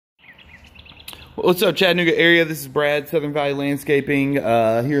What's up, Chattanooga area? This is Brad, Southern Valley Landscaping,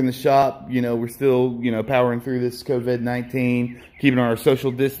 here in the shop. We're still, powering through this COVID-19, keeping our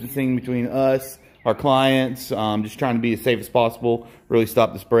social distancing between us, our clients, just trying to be as safe as possible, really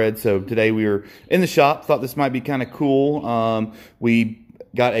stop the spread. So today we were in the shop, thought this might be kind of cool. We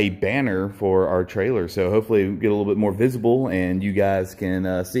got a banner for our trailer, so hopefully we get a little bit more visible and you guys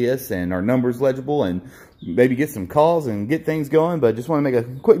can see us and our numbers legible and maybe get some calls and get things going. But just want to make a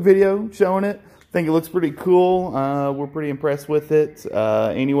quick video showing it. Think it looks pretty cool. We're pretty impressed with it.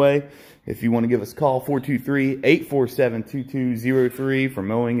 Anyway, if you want to give us a call, 423-847-2203 for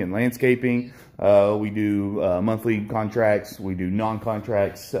mowing and landscaping. We do monthly contracts. We do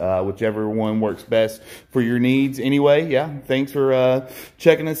non-contracts, whichever one works best for your needs. Anyway, yeah, thanks for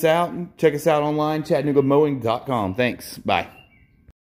checking us out. Check us out online, ChattanoogaMowing.com. Thanks. Bye.